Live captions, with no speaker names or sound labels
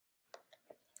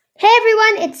Hey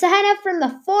everyone, it's Sahana from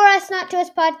the For Us Not To Us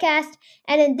podcast,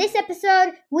 and in this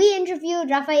episode, we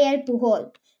interviewed Rafael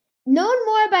Pujol. Known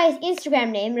more by his Instagram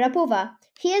name, Rapuva,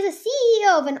 he is a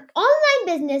CEO of an online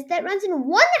business that runs in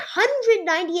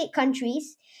 198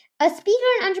 countries, a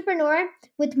speaker and entrepreneur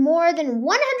with more than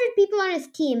 100 people on his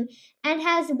team, and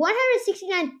has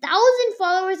 169,000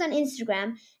 followers on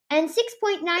Instagram and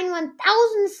 6.91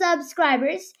 thousand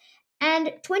subscribers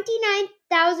and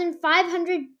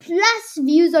 29,500 plus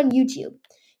views on YouTube.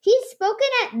 He's spoken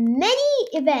at many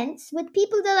events with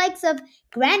people the likes of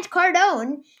Grant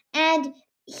Cardone, and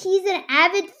he's an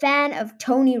avid fan of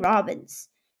Tony Robbins.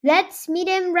 Let's meet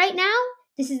him right now.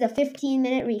 This is the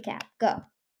 15-minute recap. Go.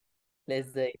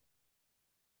 Let's say,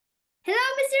 Hello,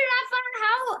 Mr.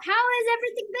 Rafa. How has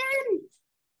everything been?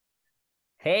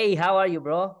 hey, how are you,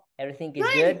 bro? Everything is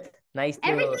Good. good. Nice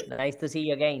to see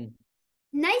you again.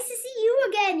 Nice to see you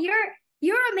again.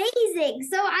 You're amazing.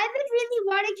 So I've been really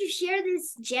wanting to share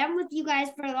this gem with you guys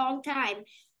for a long time.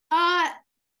 And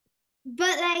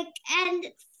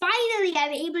finally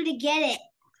I'm able to get it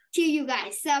to you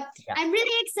guys. So Yeah. I'm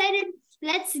really excited.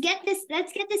 Let's get this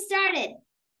started.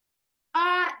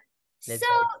 Let's So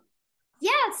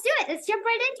yeah, let's do it. Let's jump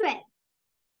right into it.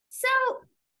 So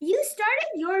you started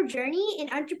your journey in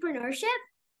entrepreneurship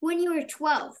when you were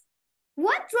 12.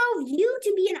 What drove you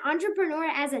to be an entrepreneur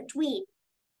as a tween?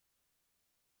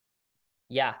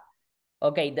 Yeah.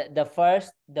 Okay. The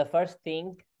first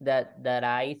thing that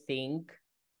I think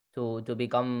to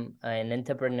become an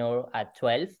entrepreneur at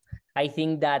 12, I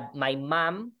think that my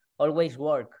mom always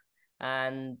work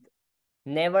and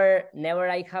never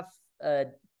I have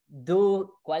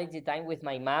do quality time with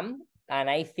my mom, and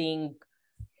I think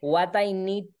what I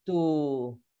need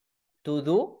to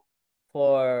do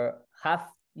for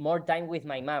have more time with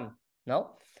my mom,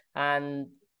 no?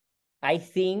 And I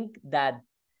think that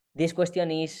this question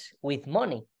is with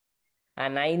money,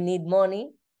 and I need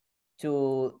money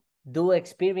to do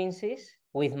experiences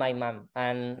with my mom.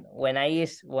 And when I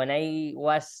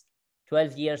was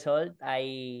 12 years old,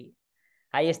 I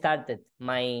started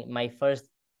my first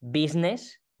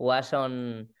business was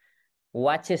on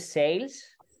watches sales,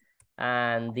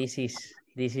 and this is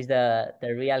the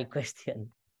real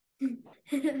question.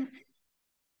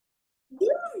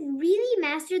 You've really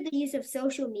mastered the use of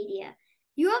social media.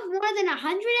 You have more than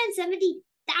 170,000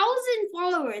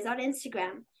 followers on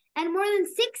Instagram and more than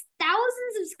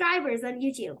 6,000 subscribers on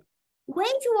YouTube.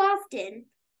 Way too often,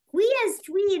 we as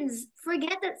tweens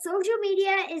forget that social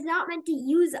media is not meant to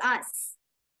use us.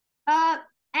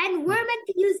 And we're meant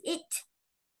to use it.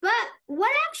 But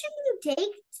what actions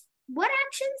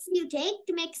do you take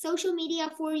to make social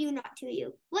media for you, not to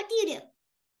you? What do you do?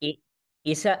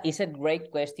 It's a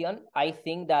great question. I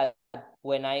think that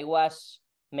when I was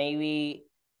maybe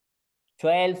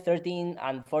 12, 13,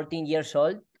 and 14 years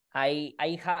old, I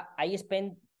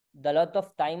spent a lot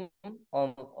of time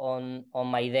on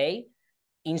my day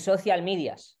in social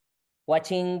medias,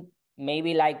 watching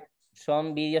maybe like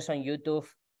some videos on YouTube,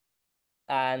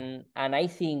 and I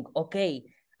think, okay,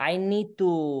 I need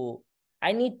to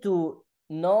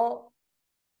know,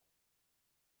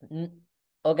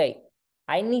 okay,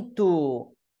 I need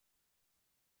to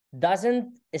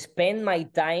doesn't spend my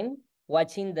time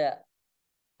watching the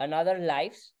another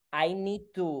lives. I need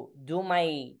to do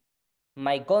my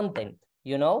content,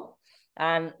 you know.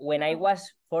 And when I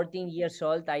was 14 years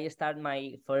old, I started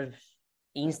my first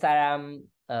Instagram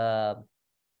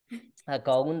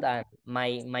account and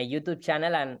my YouTube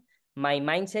channel, and my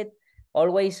mindset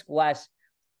always was,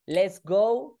 let's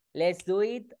go, let's do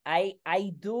it. I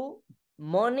do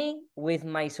money with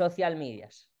my social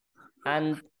medias,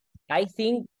 and I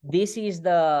think this is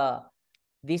the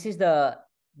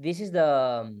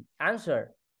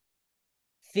answer.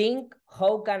 Think,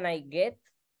 how can I get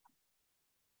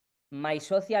my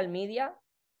social media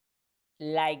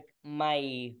like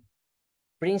my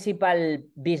principal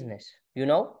business, you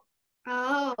know?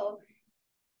 Oh,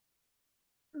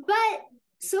 but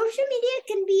social media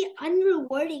can be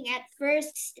unrewarding at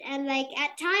first, and like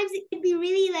at times it can be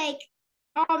really like,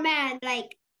 oh man,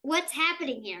 like what's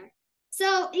happening here?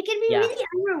 So it can be Yeah. really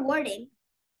unrewarding.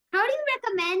 How do you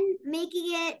recommend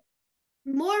making it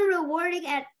more rewarding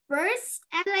at first?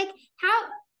 And like, how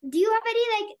do you have any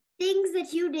like things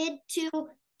that you did to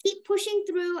keep pushing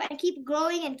through and keep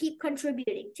growing and keep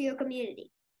contributing to your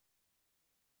community?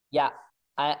 Yeah,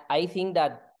 I think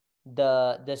that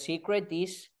the secret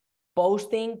is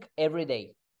posting every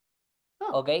day.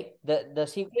 Oh. Okay, the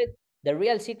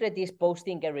real secret is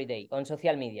posting every day on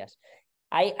social medias.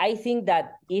 I think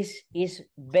that is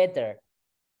better.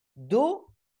 Do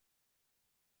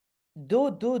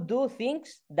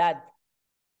things that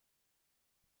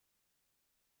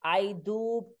I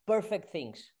do perfect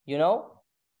things, you know?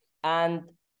 And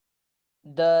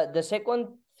the second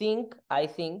thing I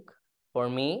think for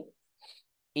me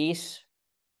is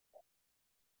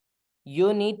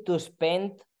you need to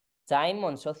spend time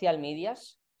on social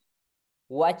medias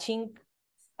watching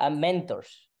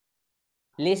mentors,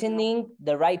 listening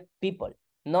the right people,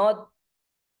 not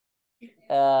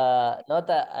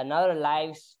another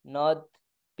lives, not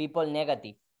people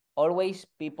negative. Always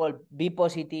people be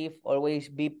positive, always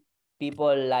be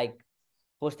people like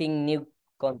posting new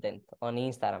content on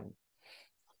Instagram.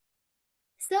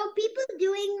 So people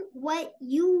doing what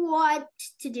you want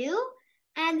to do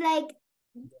and like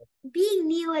being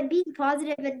new and being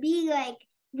positive and being like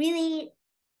really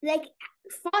like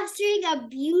fostering a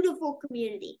beautiful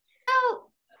community.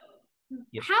 So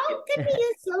Yep. how can we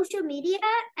use social media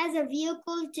as a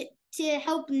vehicle to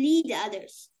help lead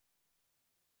others?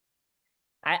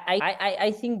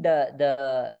 I think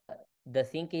the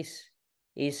thing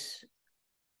is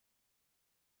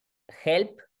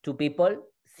help to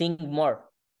people think more,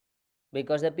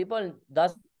 because the people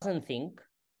doesn't think,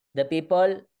 the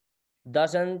people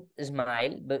doesn't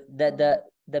smile, but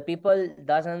the people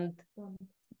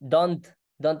don't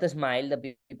smile,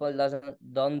 the people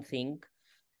don't think.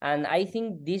 And I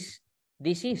think this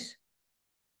is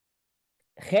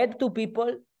help to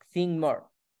people think more.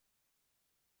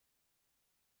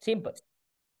 Simple.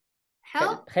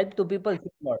 Help to people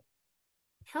think more.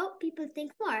 Help people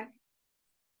think more.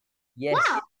 Yes.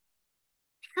 Wow.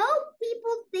 Help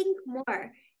people think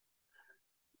more.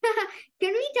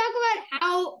 Can we talk about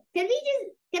how can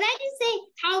I just say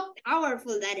how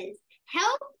powerful that is?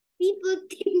 Help people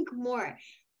think more.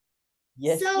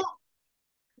 Yes. So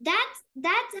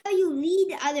that's how you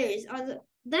lead others.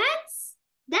 That's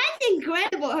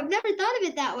incredible. I've never thought of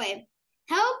it that way.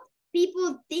 Help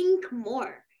people think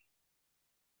more.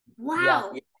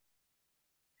 Wow. Yeah.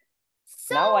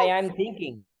 So Now I am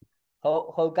thinking,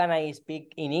 how can I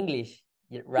speak in English,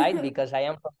 right? Because I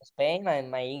am from Spain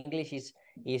and my English is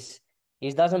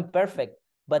doesn't perfect,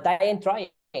 but I am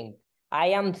trying. I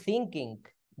am thinking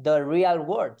the real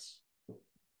words,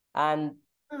 and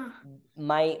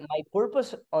my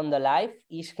purpose on the life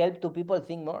is help to people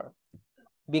think more,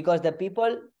 because the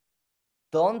people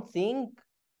don't think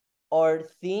or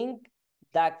think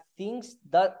that things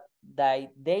that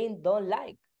they don't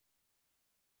like.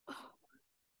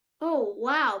 Oh,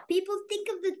 wow. People think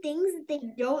of the things that they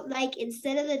don't like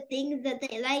instead of the things that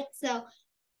they like. So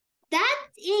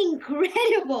that's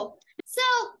incredible. So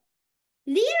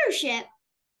leadership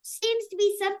seems to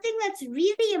be something that's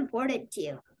really important to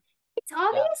you. It's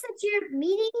obvious that your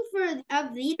meaning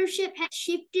of leadership has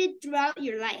shifted throughout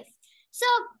your life. So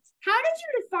how did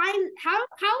you define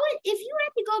if you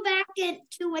had to go back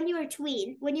to when you were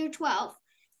tween, when you were 12,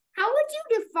 how would you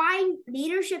define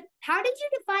leadership? How did you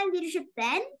define leadership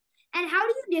then? And how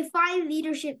do you define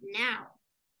leadership now?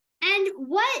 And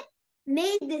what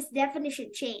made this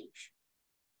definition change?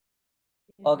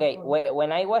 Okay,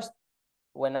 when I was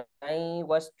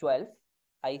 12,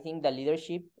 I think the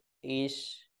leadership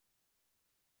is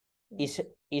is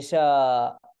is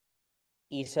a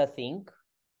is a thing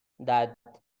that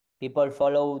people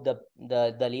follow the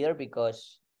leader,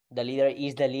 because the leader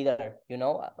is the leader, you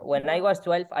know. When I was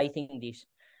 12, I think this,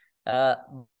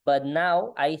 but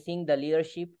now I think the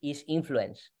leadership is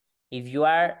influence. If you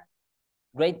are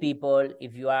great people,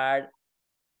 if you are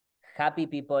happy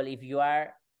people, if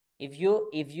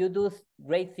you do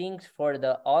great things for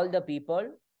the all the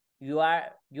people,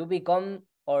 you become,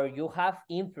 or you have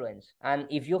influence. And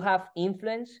if you have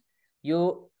influence,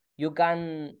 you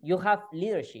have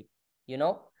leadership, you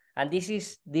know. And this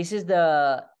is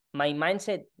the my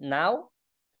mindset now.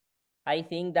 I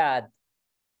think that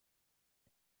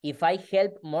if I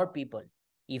help more people,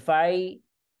 if I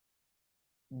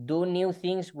do new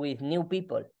things with new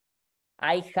people,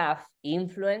 I have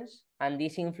influence, and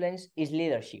this influence is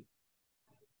leadership.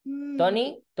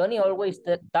 Tony always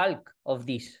talk of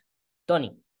this.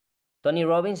 Tony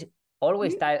Robbins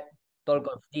always talk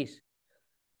of this.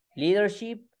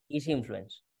 Leadership is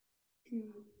influence.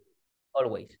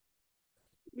 Always.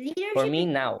 Leadership For me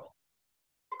now.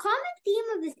 The common theme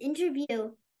of this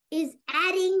interview is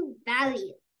adding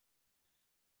value.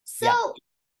 So,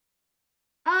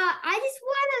 I just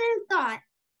wanted a thought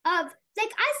of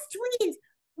like us tweens,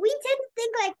 we tend to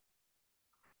think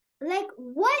like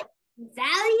what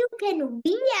value can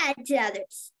we add to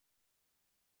others?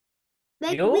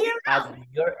 Like you at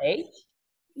your age,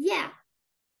 yeah,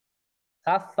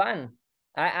 have fun.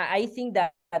 I think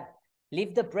that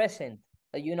live the present.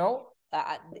 You know,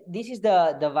 this is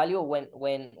the value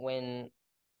when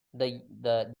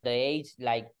the age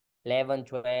like 11,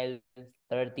 12,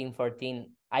 13, 14.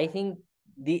 I think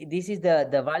this is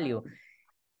the value.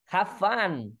 Have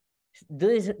fun.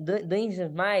 Doing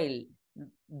smile.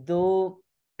 Do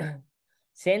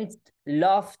send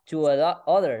love to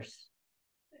others.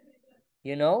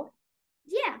 You know,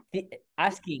 Yeah.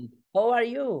 asking, "How are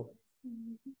you?"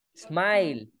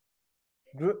 Smile.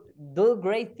 Do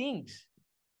great things.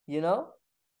 You know.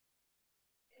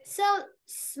 So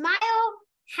smile,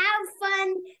 have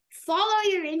fun, follow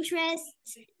your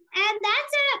interests. And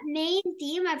that's a main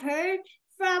theme I've heard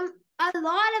from a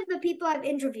lot of the people I've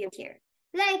interviewed here.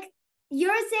 Like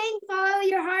you're saying follow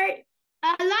your heart.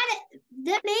 A lot of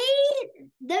the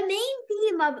main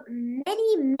theme of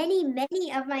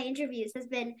many of my interviews has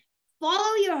been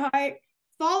follow your heart,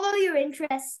 follow your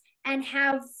interests, and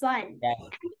have fun. Yeah.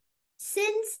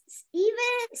 Since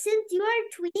you're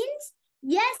twins,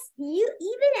 yes, you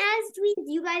even as tweens,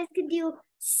 you guys can do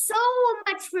so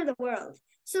much for the world.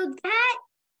 So that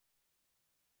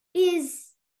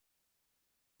is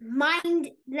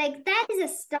that is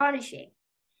astonishing.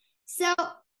 So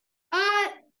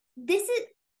this is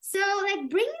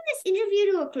bringing this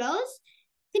interview to a close.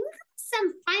 Can you have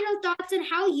some final thoughts on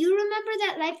how you remember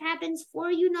that life happens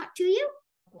for you, not to you?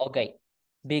 Okay,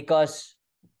 because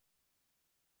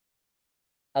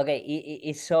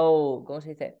it's so, ¿cómo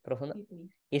se dice? Profundo.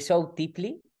 It's so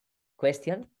deeply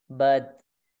question, but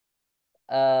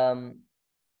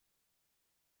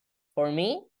for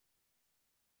me,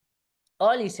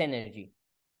 all is energy.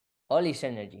 All is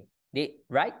energy.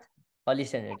 Right? All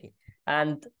is energy.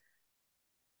 And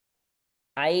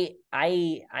I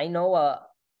know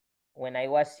when I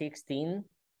was 16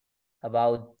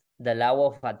 about the law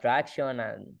of attraction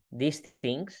and these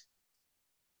things.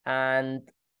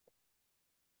 And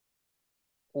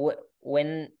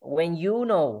when you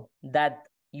know that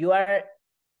you are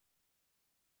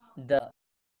the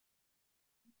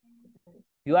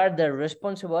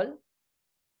responsible,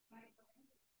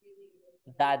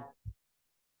 that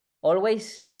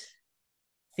always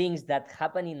things that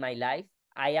happen in my life,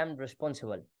 I am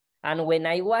responsible. And when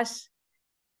I was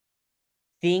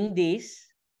think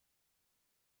this,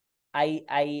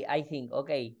 I think,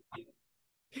 okay,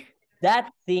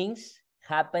 that things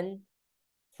happen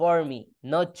for me,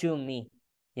 not to me,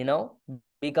 you know,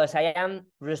 because I am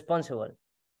responsible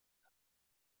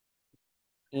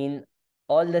in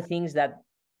all the things that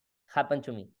happen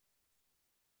to me.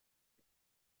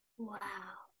 Wow.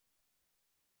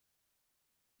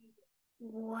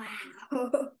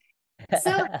 Wow.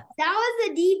 So that was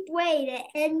a deep way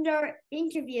to end our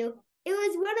interview. It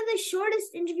was one of the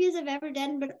shortest interviews I've ever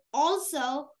done, but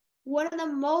also one of the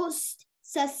most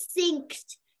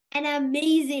succinct and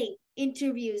amazing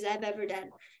interviews I've ever done.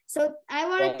 So I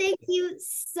want to thank you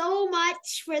so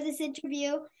much for this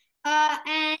interview.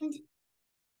 And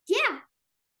yeah,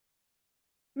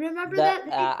 remember that.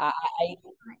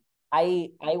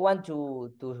 I want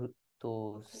to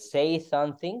say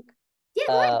something.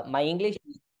 Yeah, my English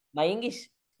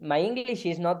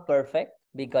is not perfect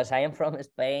because I am from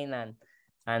Spain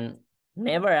and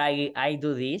never I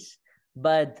do this,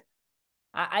 but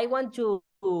I want to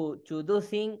do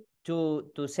thing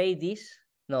to say this.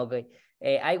 No, okay.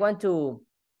 I want to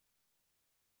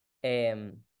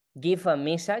give a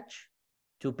message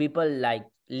to people like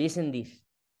listen this.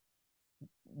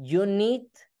 You need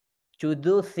to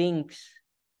do things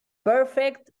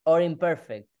perfect or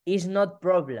imperfect. It's not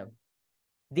problem.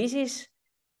 This is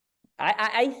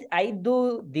I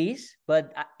do this,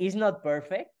 but it's not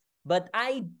perfect. But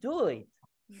I do it.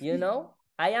 You know,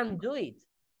 I am do it.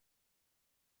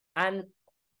 And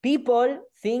people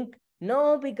think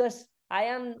no because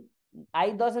I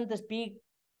doesn't speak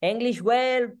English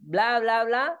well, blah blah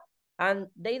blah, and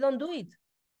they don't do it.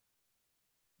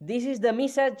 This is the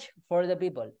message for the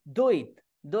people. Do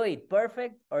it,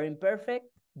 perfect or imperfect.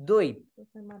 Do it.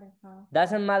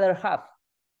 Doesn't matter how.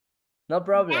 No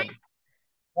problem.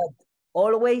 But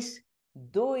always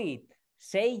do it.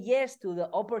 Say yes to the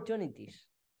opportunities.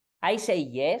 I say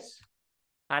yes,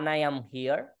 and I am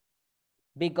here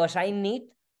because I need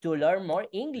to learn more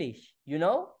English, you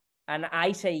know? And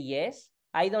I say yes.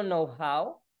 I don't know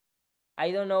how.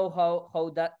 I don't know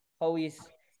how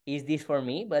is this for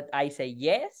me, but I say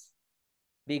yes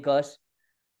because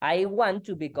I want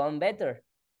to become better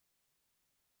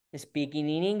speaking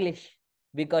in English.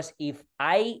 Because if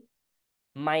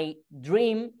my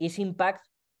dream is impact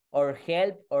or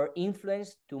help or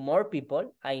influence to more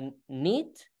people, I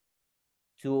need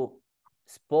to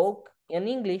speak in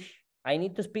English. I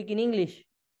need to speak in English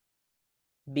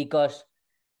because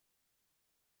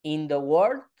in the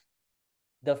world,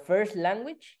 the first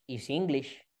language is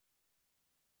English.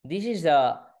 This is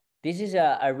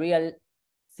a real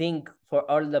thing for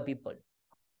all the people.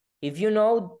 If you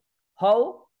know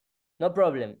how, no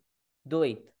problem, do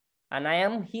it. And I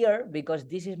am here because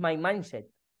this is my mindset.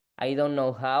 I don't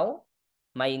know how,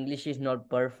 my English is not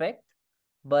perfect,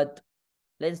 but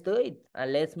let's do it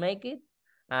and let's make it.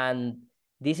 And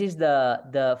this is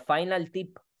the final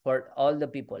tip for all the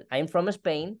people. I'm from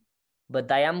Spain,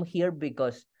 but I am here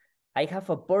because I have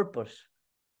a purpose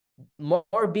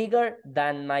more bigger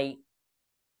than my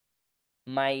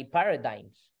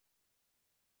paradigms.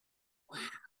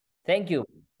 Thank you.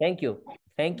 Thank you.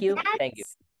 Thank you. Thank you.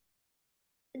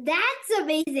 That's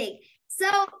amazing. So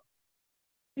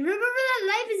remember that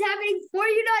life is happening for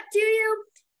you, not to you.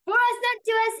 For us, not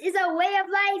to us is a way of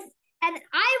life. And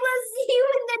I will see you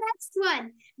in the next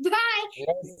one. Bye.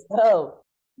 Let's go.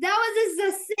 That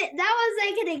was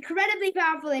like an incredibly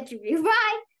powerful interview.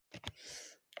 Bye.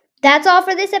 That's all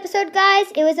for this episode, guys.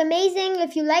 It was amazing.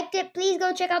 If you liked it, please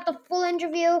go check out the full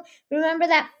interview. Remember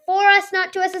that for us,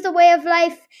 not to us is a way of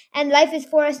life, and life is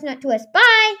for us, not to us.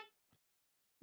 Bye.